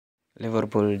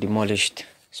Liverpool demolished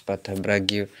Sparta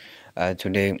Prague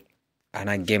today, and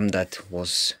a game that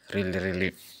was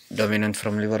really dominant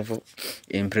from Liverpool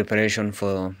in preparation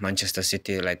for Manchester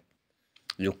City. Like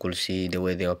you could see the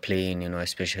way they are playing,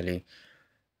 especially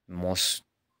most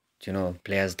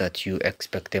players that you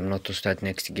expect them not to start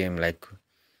next game,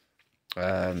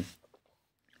 um,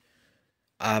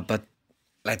 but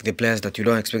like the players that you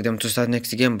don't expect them to start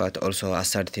next game. But also a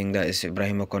sad thing that is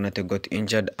Ibrahim Konate got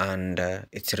injured, and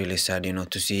it's really sad,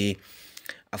 to see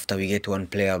after we get one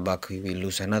player back, we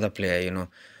lose another player.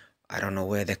 I don't know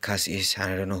where the cast is,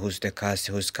 and I don't know who's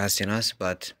casting us,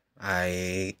 but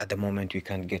I at the moment we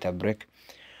can't get a break.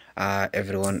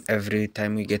 Every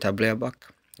time we get a player back,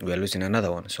 we are losing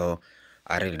another one. So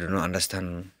I really do not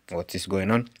understand what is going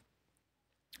on.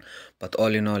 But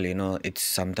all in all, it's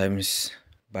sometimes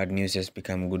bad news has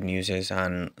become good news,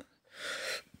 and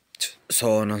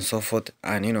so on and so forth.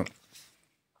 And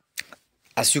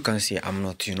as you can see, I'm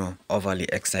not overly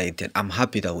excited. I'm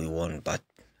happy that we won, but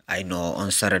I know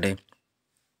on Sunday,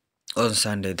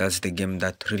 that's the game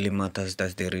that really matters.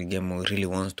 That's the game we really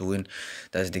want to win.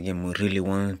 That's the game we really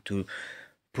want to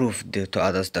prove to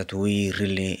others that we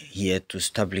really here to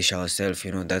establish ourselves.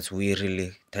 That we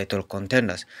really title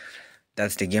contenders.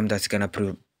 That's the game that's gonna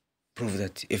prove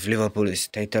that if Liverpool is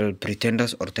title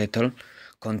pretenders or title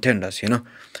contenders.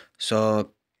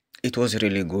 So it was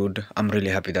really good. I'm really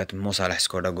happy that Mo Salah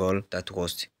scored a goal. That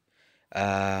was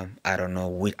I don't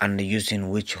know and using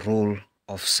which rule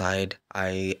offside.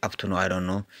 I up to now I don't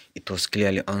know. It was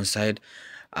clearly onside.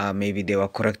 Maybe they were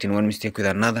correcting one mistake with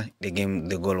another.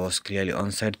 The goal was clearly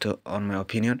onside, on my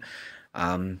opinion.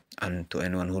 And to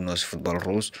anyone who knows football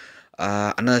rules.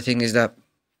 Another thing is that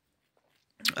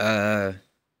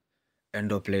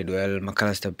Endo played well,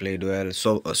 McAllister played well,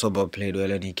 Sobo played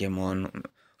well, and he came on.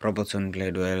 Robertson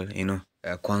played well,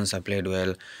 Kwanzaa played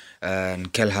well,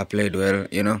 and Kelha played well.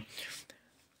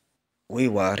 We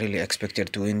were really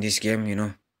expected to win this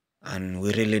game, and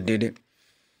we really did it.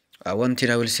 One thing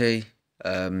I will say,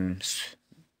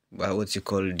 what's it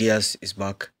called? Diaz is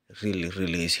back.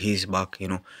 Really is. He's back.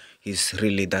 He's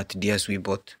really that Diaz we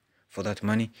bought for that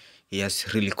money. He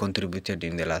has really contributed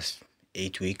in the last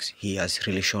 8 weeks. He has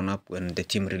really shown up when the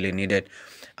team really needed,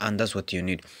 and that's what you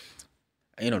need.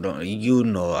 I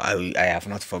have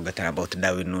not forgotten about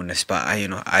David Nunes, but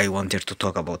I wanted to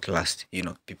talk about last.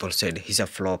 People said he's a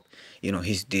flop.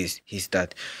 He's this, he's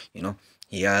that.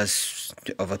 He has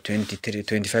over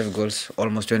 25 goals,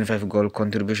 almost 25 goal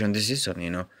contribution this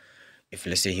season. If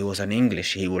let's say he was an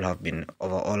English, he would have been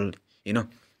over all,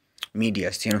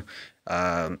 medias.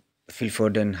 Phil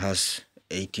Foden has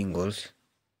 18 goals.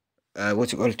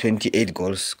 What's it called? 28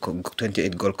 goals,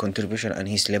 28 goal contribution, and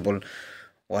he's labeled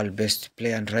world best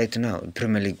player right now,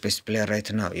 Premier League best player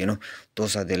right now.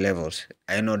 Those are the levels.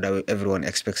 I know that everyone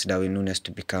expects Darwin Nunes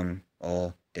to become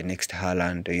the next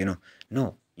Haaland.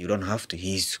 No, you don't have to.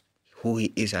 He's who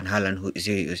he is, and Haaland who is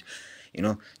he is.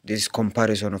 This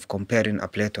comparison of comparing a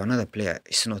player to another player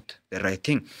is not the right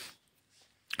thing.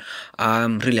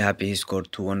 I'm really happy he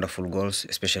scored 2 wonderful goals,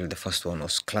 especially the first one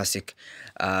was classic.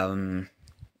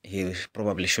 He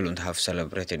probably shouldn't have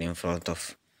celebrated in front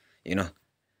of,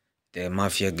 the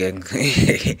mafia gang.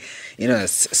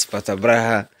 Sparta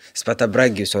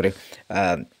Brague, sorry.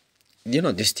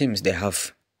 These teams, they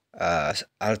have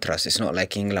ultras. It's not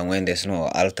like England when there's no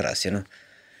ultras.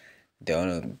 There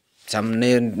are some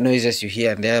noises you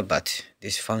hear there, but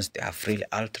these fans, they have really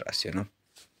ultras.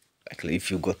 Like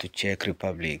if you go to Czech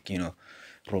Republic,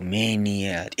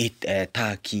 Romania,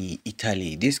 Turkey,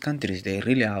 Italy, these countries, they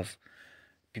really have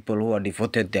people who are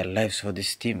devoted their lives for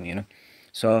this team.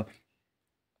 So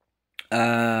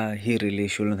he really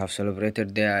shouldn't have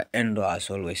celebrated there. Endo as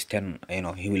always 10.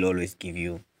 He will always give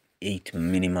you 8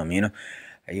 minimum.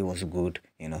 He was good.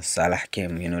 Salah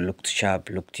came. Looked sharp.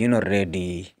 Looked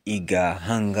ready, eager,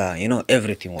 hunger.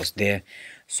 Everything was there.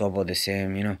 Sobo the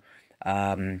same.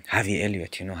 Harvey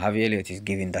Elliott. Harvey Elliott is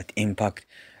giving that impact.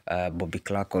 Bobby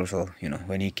Clark also.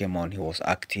 When he came on, he was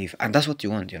active, and that's what you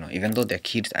want. Even though they're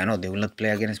kids, I know they will not play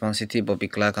against Man City. Bobby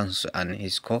Clark and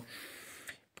his co.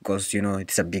 Because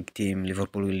it's a big team.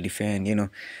 Liverpool will defend.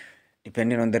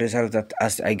 Depending on the result that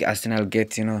Arsenal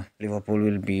gets, Liverpool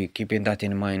will be keeping that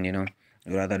in mind. You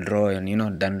rather draw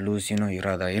and than lose. You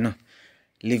rather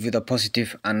live with a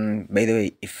positive. And by the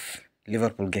way, if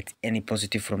Liverpool gets any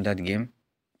positive from that game,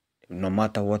 no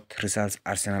matter what results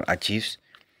Arsenal achieves,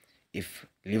 if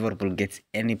Liverpool gets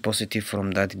any positive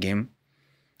from that game,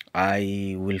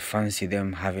 I will fancy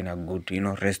them having a good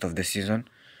rest of the season,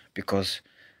 because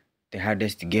the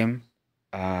hardest game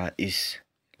is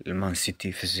Man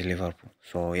City versus Liverpool.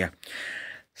 So yeah,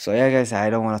 So yeah, guys, I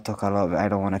don't want to talk a lot. I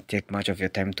don't want to take much of your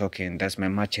time talking. That's my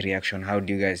match reaction. How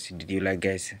do you guys, did you like,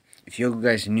 guys? If you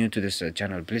guys new to this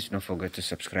channel, please don't forget to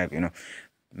subscribe.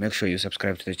 Make sure you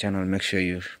subscribe to the channel. Make sure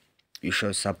you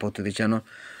show support to the channel.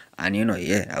 And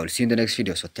yeah, I will see you in the next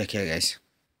video. So take care, guys.